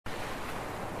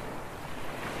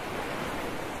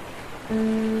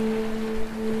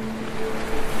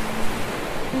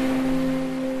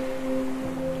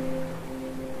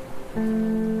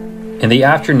In the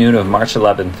afternoon of March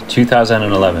 11,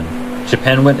 2011,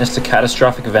 Japan witnessed a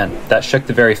catastrophic event that shook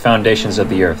the very foundations of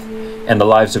the Earth and the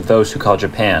lives of those who call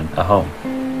Japan a home.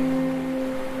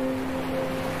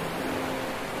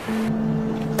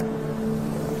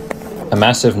 A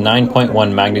massive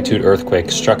 9.1 magnitude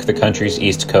earthquake struck the country's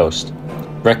east coast,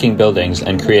 wrecking buildings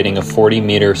and creating a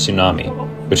 40-meter tsunami,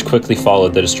 which quickly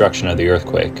followed the destruction of the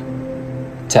earthquake.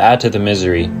 To add to the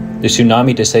misery, the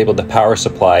tsunami disabled the power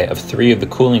supply of 3 of the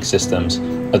cooling systems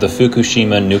of the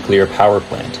Fukushima nuclear power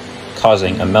plant,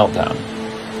 causing a meltdown.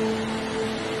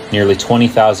 Nearly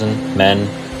 20,000 men,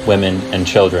 women, and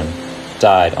children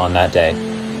died on that day.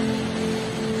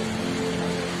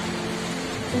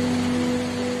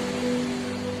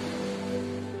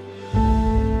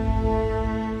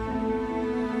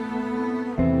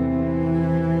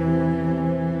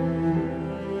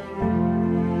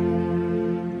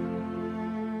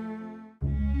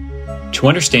 To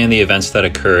understand the events that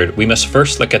occurred, we must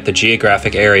first look at the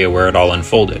geographic area where it all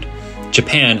unfolded.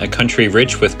 Japan, a country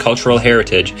rich with cultural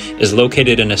heritage, is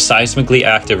located in a seismically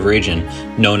active region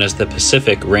known as the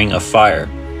Pacific Ring of Fire.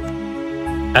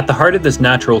 At the heart of this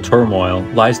natural turmoil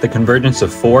lies the convergence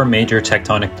of 4 major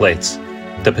tectonic plates: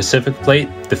 the Pacific Plate,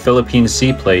 the Philippine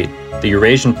Sea Plate, the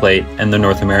Eurasian Plate, and the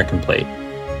North American Plate.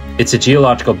 It's a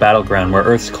geological battleground where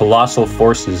Earth's colossal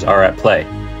forces are at play.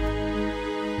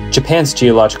 Japan's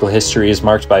geological history is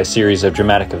marked by a series of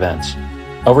dramatic events.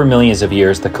 Over millions of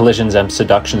years, the collisions and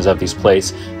subductions of these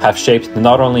plates have shaped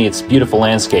not only its beautiful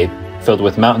landscape, filled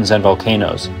with mountains and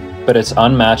volcanoes, but its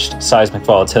unmatched seismic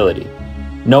volatility.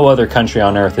 No other country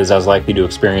on Earth is as likely to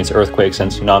experience earthquakes and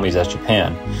tsunamis as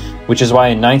Japan, which is why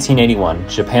in 1981,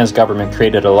 Japan's government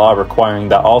created a law requiring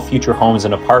that all future homes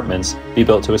and apartments be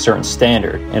built to a certain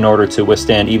standard in order to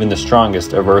withstand even the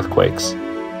strongest of earthquakes.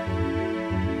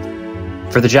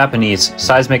 For the Japanese,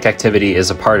 seismic activity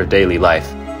is a part of daily life.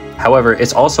 However,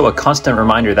 it's also a constant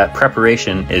reminder that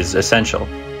preparation is essential.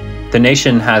 The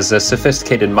nation has a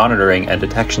sophisticated monitoring and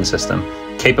detection system,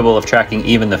 capable of tracking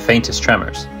even the faintest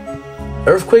tremors.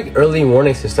 Earthquake early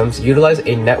warning systems utilize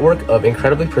a network of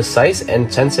incredibly precise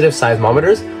and sensitive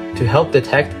seismometers to help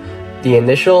detect the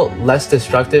initial, less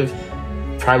destructive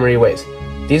primary waves.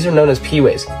 These are known as P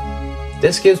waves.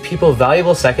 This gives people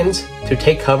valuable seconds to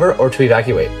take cover or to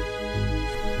evacuate.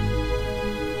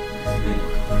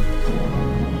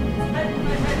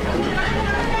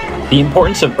 The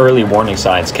importance of early warning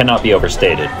signs cannot be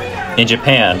overstated. In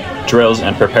Japan, drills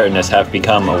and preparedness have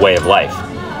become a way of life.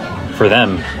 For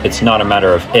them, it's not a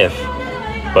matter of if,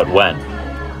 but when.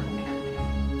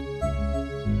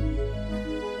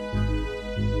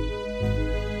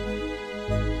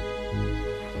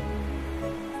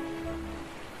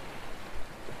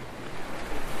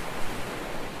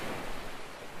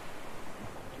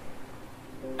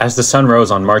 As the sun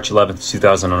rose on March 11,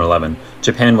 2011,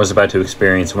 Japan was about to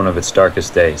experience one of its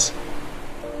darkest days.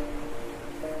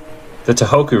 The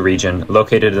Tōhoku region,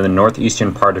 located in the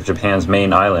northeastern part of Japan's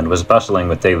main island, was bustling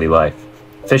with daily life.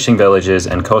 Fishing villages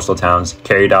and coastal towns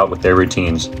carried out with their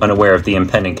routines, unaware of the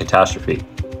impending catastrophe.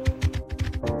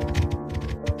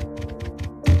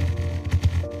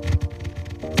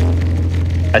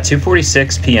 At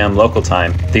 2:46 p.m. local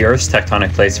time, the Earth's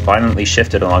tectonic plates violently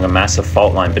shifted along a massive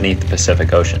fault line beneath the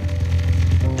Pacific Ocean.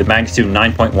 The magnitude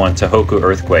 9.1 Tōhoku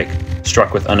earthquake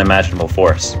struck with unimaginable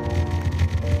force.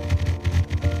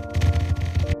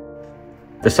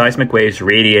 The seismic waves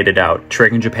radiated out,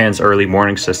 triggering Japan's early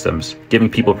warning systems, giving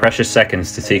people precious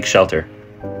seconds to seek shelter.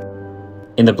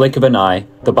 In the blink of an eye,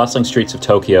 the bustling streets of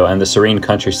Tokyo and the serene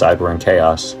countryside were in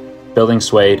chaos. Buildings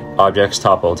swayed, objects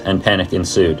toppled, and panic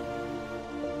ensued.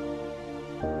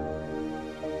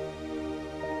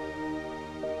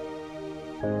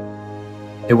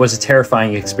 It was a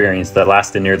terrifying experience that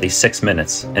lasted nearly 6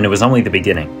 minutes, and it was only the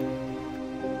beginning.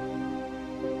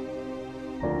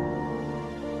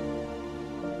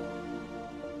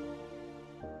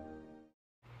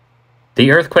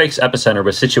 The earthquake's epicenter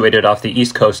was situated off the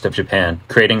east coast of Japan,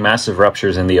 creating massive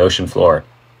ruptures in the ocean floor.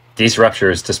 These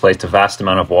ruptures displaced a vast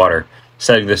amount of water,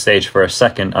 setting the stage for a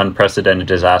second unprecedented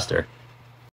disaster.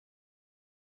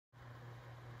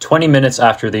 20 minutes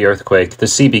after the earthquake, the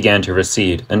sea began to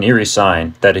recede, an eerie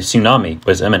sign that a tsunami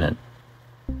was imminent.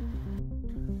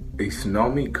 A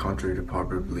tsunami, contrary to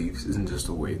popular beliefs, isn't just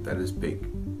a wave that is big.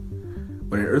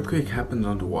 When an earthquake happens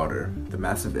underwater, the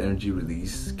massive energy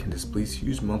release can displace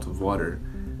huge amounts of water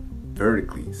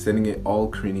vertically, sending it all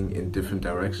careening in different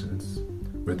directions.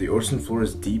 Where the ocean floor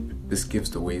is deep, this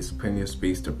gives the waves plenty of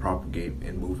space to propagate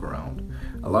and move around,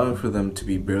 allowing for them to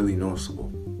be barely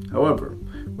noticeable. However,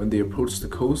 when they approach the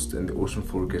coast and the ocean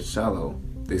floor gets shallow,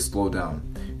 they slow down,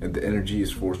 and the energy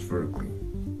is forced vertically.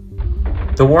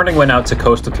 The warning went out to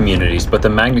coastal communities, but the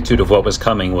magnitude of what was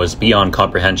coming was beyond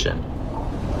comprehension.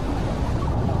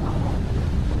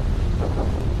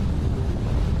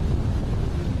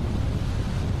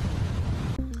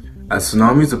 As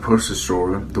tsunamis approach the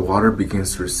shore, the water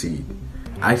begins to recede,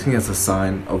 acting as a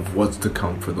sign of what's to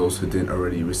come for those who didn't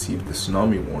already receive the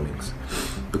tsunami warnings.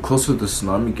 The closer the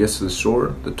tsunami gets to the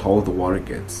shore, the taller the water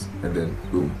gets, and then,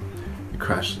 boom, it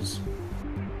crashes.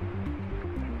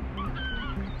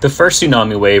 The first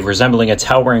tsunami wave, resembling a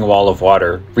towering wall of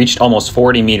water, reached almost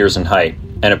 40 meters in height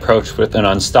and approached with an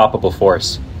unstoppable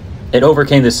force. It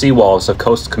overcame the seawalls of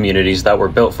coastal communities that were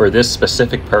built for this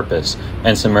specific purpose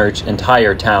and submerged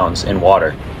entire towns in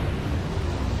water.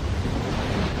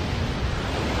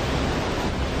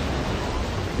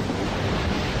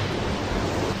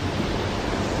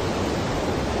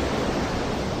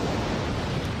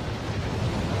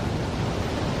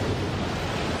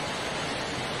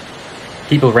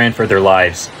 People ran for their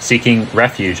lives, seeking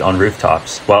refuge on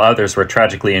rooftops, while others were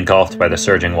tragically engulfed by the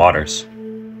surging waters.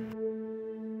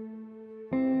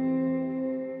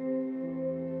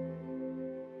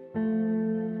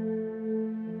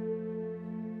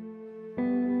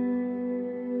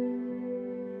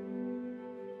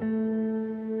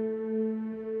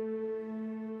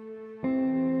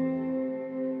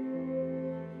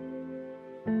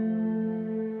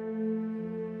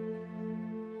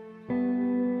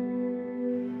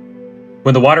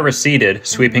 When the water receded,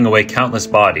 sweeping away countless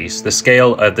bodies, the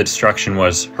scale of the destruction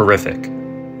was horrific.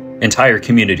 Entire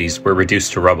communities were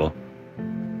reduced to rubble.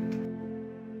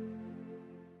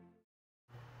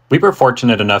 We were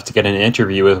fortunate enough to get an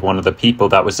interview with one of the people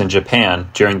that was in Japan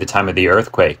during the time of the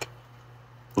earthquake.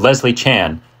 Leslie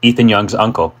Chan, Ethan Young's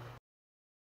uncle.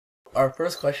 Our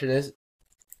first question is,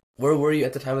 where were you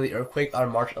at the time of the earthquake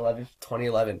on March 11th,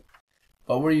 2011?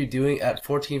 What were you doing at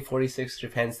 1446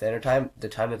 Japan Standard Time, the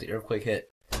time that the earthquake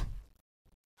hit?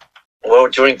 Well,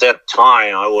 during that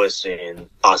time, I was in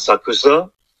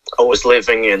Asakusa. I was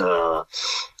living in a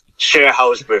share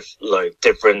house with like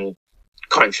different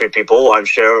country people. I'm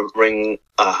sharing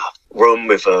a room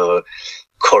with a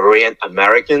Korean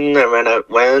American, and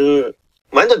when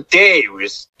the day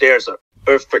there's an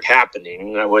earthquake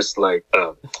happening, I was like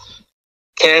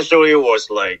casually was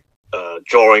like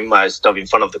drawing my stuff in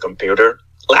front of the computer,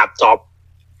 laptop,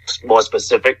 more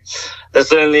specific. Then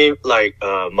suddenly, like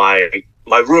my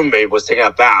roommate was taking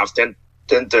a bath. Then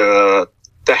the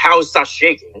house started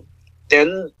shaking.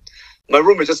 Then my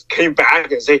roommate just came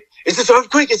back and said, "Is this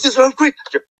earthquake? Is this earthquake?"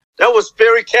 That was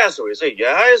very casual. He said,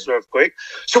 "Yeah, it's earthquake."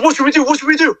 So what should we do? What should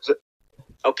we do? I said,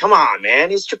 "Oh, come on,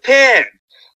 man! It's Japan.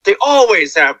 They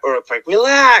always have earthquake.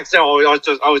 Relax." I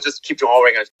was just keep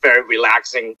drawing. It's very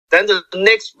relaxing. Then the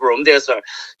next room, there's a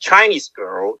Chinese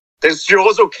girl. Then she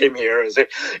also came here and said,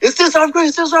 "Is this earthquake?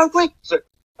 Is this earthquake?" So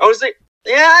I was like,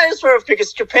 "Yeah, it's earthquake.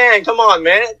 It's Japan. Come on,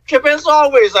 man. Japan's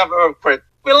always have earthquake.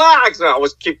 Relax." And I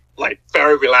was keep like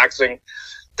very relaxing.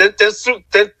 Then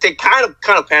they kind of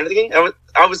panicking.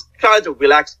 I was trying to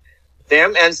relax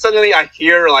them, and suddenly I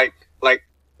hear like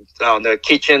the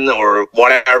kitchen or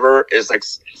whatever is like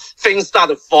things start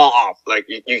to fall off. Like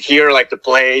you hear like the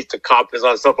plate, the cup is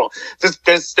on so forth. Then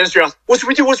she asks, "What should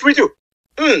we do? What should we do?"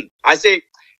 I say,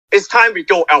 "It's time we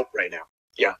go out right now."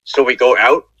 Yeah, so we go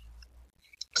out.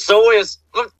 So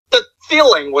the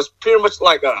feeling was pretty much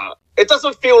like it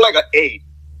doesn't feel like an 8.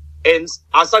 And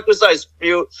Asakusa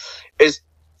is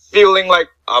feeling like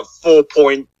a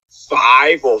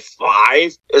 4.5 or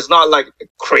 5. It's not like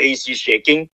crazy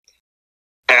shaking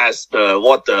as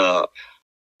what the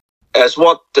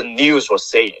news was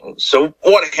saying. So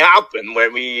what happened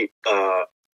when we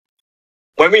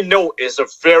know it's a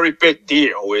very big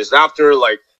deal is after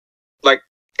like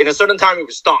in a certain time it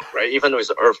will stop, right? Even though it's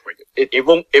an earthquake, it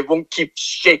won't keep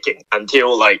shaking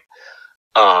until like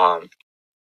whole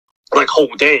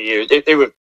day. It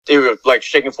would like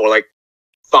shaking for like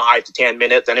 5 to 10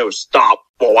 minutes, then it would stop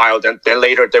for a while. Then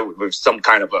later there would be some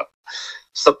kind of a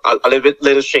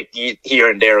little shaky here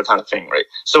and there kind of thing, right?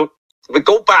 So we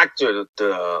go back to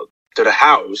the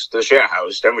house, the share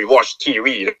house. Then we watch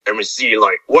TV, and we see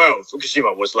like, wow,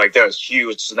 Fukushima was like there's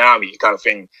huge tsunami kind of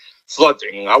thing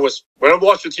flooding. When I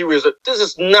watched the TV, I was like, this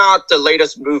is not the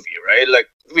latest movie, right? Like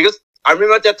because I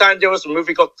remember at that time there was a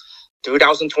movie called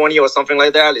 2020 or something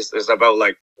like that. It's about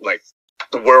like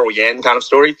the world end kind of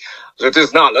story. So this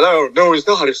is not. No, it's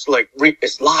not. It's like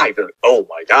it's live. And, oh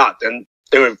my god!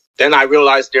 Then I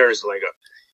realized there is like a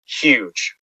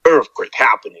huge earthquake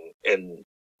happening in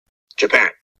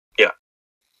Japan. Yeah.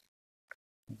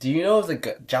 Do you know if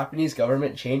the Japanese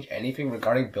government changed anything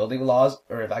regarding building laws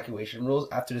or evacuation rules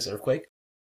after this earthquake?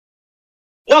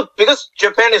 No, because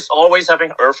Japan is always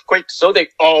having earthquakes, so they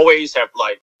always have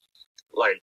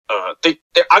I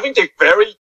think they're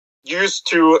very used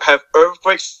to have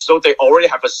earthquakes, so they already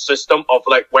have a system of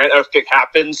like when earthquake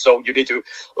happens, so you need to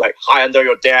like hide under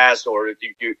your desk, or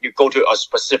you go to a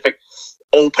specific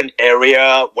open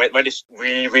area. When it's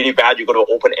really, really bad, you go to an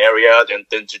open area, then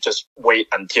you just wait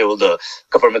until the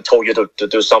government told you to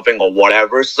do something or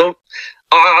whatever. So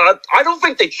I don't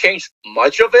think they changed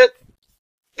much of it,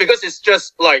 because it's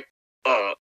just like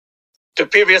the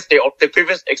previous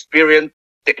experience.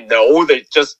 They know, they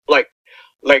just like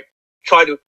try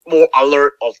to more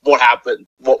alert of what happened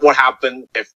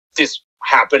if this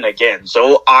happened again.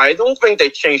 So I don't think they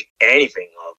changed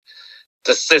anything of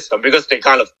the system, because they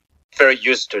kind of very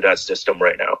used to that system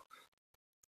right now.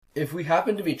 If we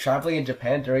happen to be traveling in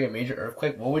Japan during a major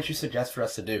earthquake, what would you suggest for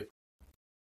us to do?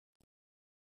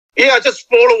 Yeah, just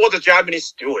follow what the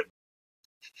Japanese doing.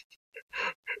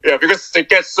 Yeah, because they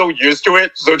get so used to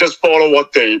it, so just follow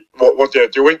what they're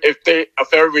doing. If they are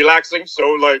very relaxing,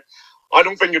 so like I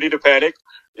don't think you need to panic.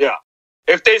 Yeah.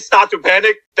 If they start to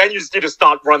panic, then you just need to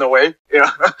start run away.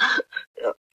 Yeah.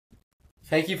 Yeah.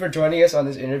 Thank you for joining us on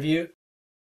this interview.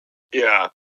 Yeah.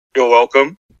 You're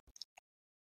welcome.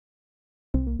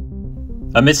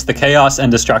 Amidst the chaos and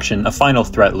destruction, a final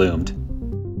threat loomed.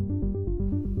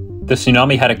 The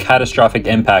tsunami had a catastrophic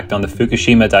impact on the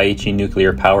Fukushima Daiichi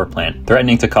nuclear power plant,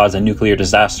 threatening to cause a nuclear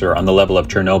disaster on the level of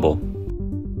Chernobyl.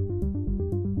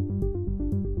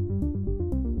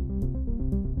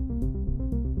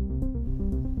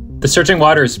 The surging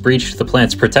waters breached the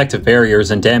plant's protective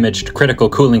barriers and damaged critical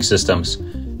cooling systems.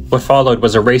 What followed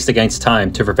was a race against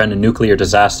time to prevent a nuclear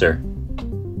disaster.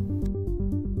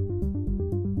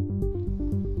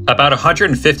 About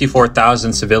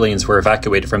 154,000 civilians were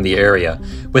evacuated from the area,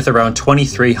 with around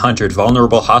 2,300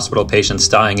 vulnerable hospital patients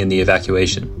dying in the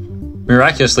evacuation.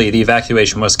 Miraculously, the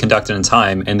evacuation was conducted in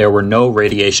time, and there were no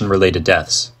radiation-related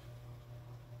deaths.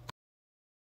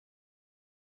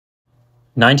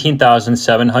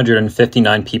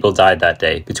 19,759 people died that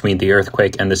day between the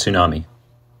earthquake and the tsunami.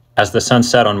 As the sun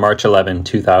set on March 11,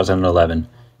 2011,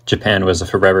 Japan was a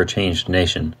forever changed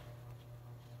nation.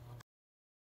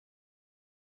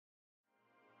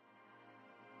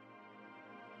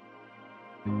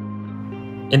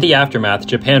 In the aftermath,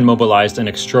 Japan mobilized an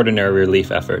extraordinary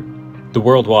relief effort. The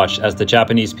world watched as the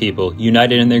Japanese people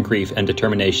united in their grief and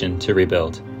determination to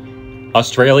rebuild.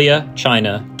 Australia,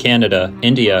 China, Canada,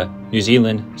 India, New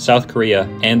Zealand, South Korea,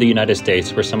 and the United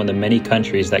States were some of the many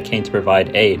countries that came to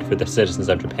provide aid for the citizens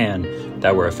of Japan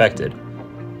that were affected.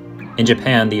 In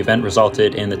Japan, the event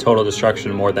resulted in the total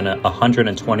destruction of more than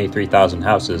 123,000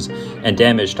 houses and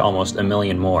damaged almost 1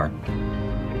 million more.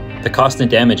 The cost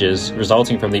and damages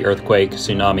resulting from the earthquake,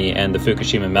 tsunami, and the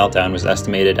Fukushima meltdown was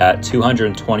estimated at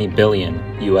 $220 billion,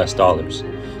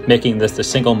 making this the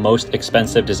single most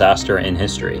expensive disaster in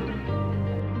history.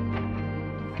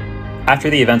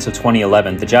 After the events of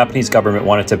 2011, the Japanese government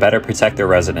wanted to better protect their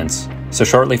residents, so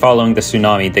shortly following the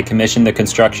tsunami, they commissioned the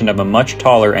construction of a much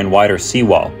taller and wider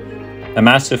seawall. A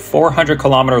massive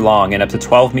 400-kilometer long and up to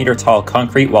 12-meter tall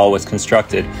concrete wall was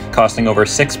constructed, costing over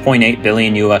 $6.8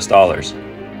 billion.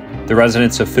 The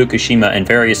residents of Fukushima and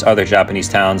various other Japanese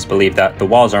towns believe that the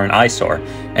walls are an eyesore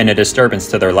and a disturbance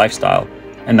to their lifestyle,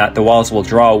 and that the walls will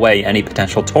draw away any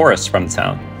potential tourists from the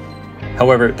town.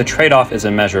 However, the trade-off is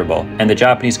immeasurable, and the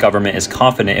Japanese government is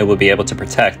confident it will be able to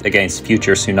protect against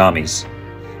future tsunamis.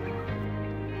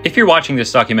 If you're watching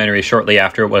this documentary shortly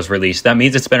after it was released, that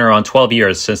means it's been around 12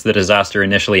 years since the disaster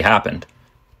initially happened.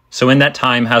 So in that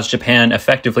time, has Japan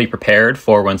effectively prepared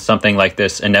for when something like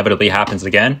this inevitably happens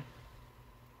again?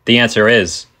 The answer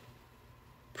is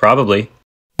probably.